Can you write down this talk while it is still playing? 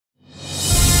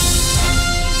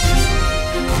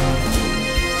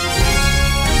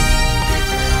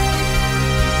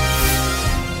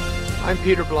I'm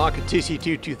Peter Block at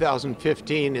TC2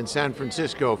 2015 in San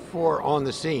Francisco for On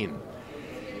the Scene.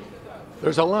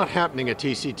 There's a lot happening at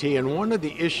TCT, and one of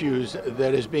the issues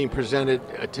that is being presented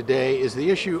today is the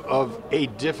issue of a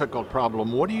difficult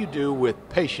problem. What do you do with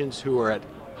patients who are at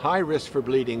high risk for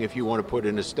bleeding if you want to put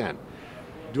in a stent?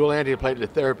 Dual antiplatelet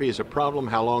therapy is a problem.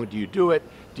 How long do you do it?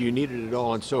 Do you need it at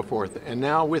all, and so forth? And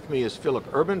now with me is Philip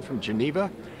Urban from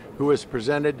Geneva, who has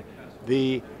presented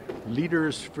the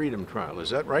Leaders Freedom Trial.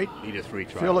 Is that right? Leaders Free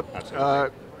Trial.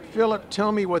 Philip,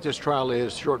 tell me what this trial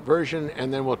is, short version,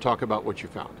 and then we'll talk about what you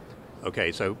found.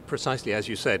 Okay, so precisely as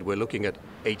you said, we're looking at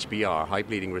HBR, high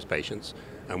bleeding risk patients,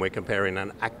 and we're comparing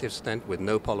an active stent with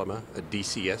no polymer, a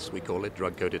DCS, we call it,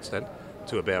 drug-coated stent,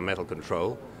 to a bare metal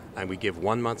control, and we give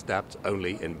 1 month DAPT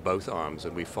only in both arms,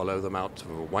 and we follow them out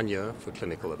for 1 year for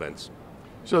clinical events.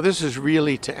 So this is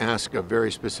really to ask a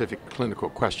very specific clinical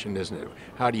question, isn't it?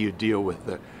 How do you deal with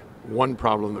the one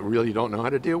problem that we really don't know how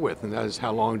to deal with, and that is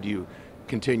how long do you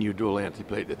continue dual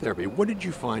antiplatelet therapy? What did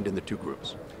you find in the two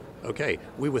groups? Okay,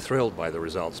 we were thrilled by the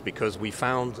results because we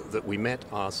found that we met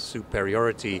our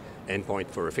superiority endpoint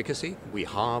for efficacy. We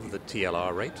halved the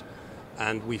TLR rate,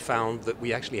 and we found that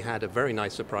we actually had a very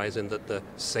nice surprise in that the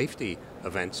safety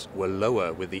events were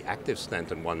lower with the active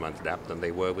stent and 1 month DAPT than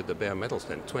they were with the bare metal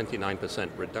stent. 29%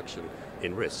 reduction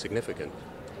in risk, significant.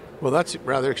 Well, that's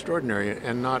rather extraordinary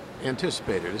and not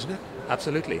anticipated, isn't it?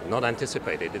 Absolutely, not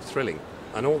anticipated. It's thrilling.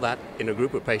 And all that in a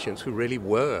group of patients who really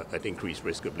were at increased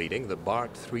risk of bleeding. The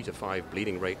BART 3 to 5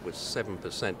 bleeding rate was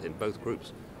 7% in both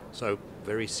groups. So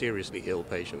very seriously ill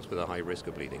patients with a high risk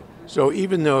of bleeding. So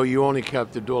even though you only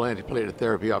kept the dual antiplatelet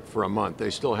therapy up for a month,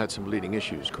 they still had some bleeding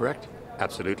issues, correct?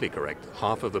 Absolutely correct.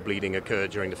 Half of the bleeding occurred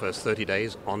during the first 30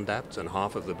 days on DAPT, and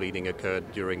half of the bleeding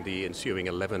occurred during the ensuing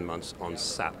 11 months on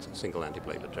SAPT, single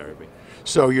antiplatelet therapy.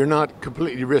 So you're not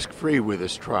completely risk-free with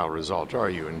this trial result, are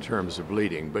you, in terms of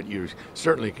bleeding? But you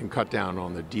certainly can cut down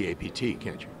on the DAPT,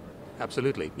 can't you?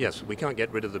 Absolutely, yes. We can't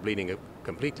get rid of the bleeding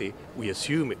completely. We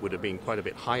assume it would have been quite a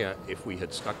bit higher if we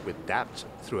had stuck with DAPT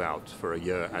throughout for a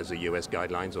year as the US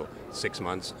guidelines, or 6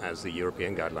 months as the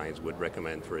European guidelines would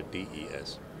recommend for a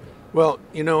DES. Well,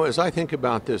 you know, as I think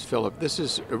about this, Philip, this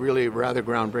is a really rather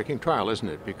groundbreaking trial, isn't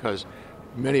it? Because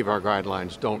many of our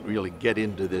guidelines don't really get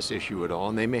into this issue at all,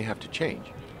 and they may have to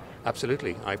change.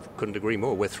 Absolutely, I couldn't agree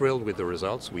more. We're thrilled with the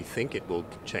results. We think it will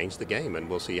change the game, and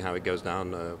we'll see how it goes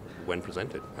down when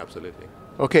presented. Absolutely.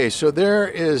 Okay, so there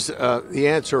is the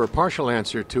answer, or partial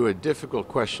answer, to a difficult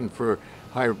question for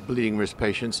high bleeding risk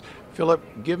patients. Philip,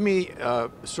 give me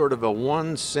sort of a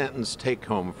one-sentence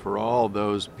take-home for all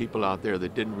those people out there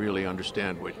that didn't really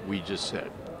understand what we just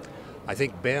said. I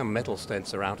think bare metal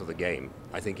stents are out of the game.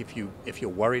 I think if you're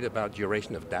worried about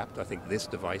duration of DAPT, I think this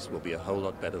device will be a whole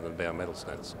lot better than bare metal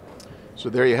stents. So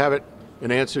there you have it,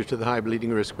 an answer to the high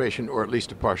bleeding risk patient, or at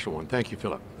least a partial one. Thank you,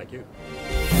 Philip. Thank you.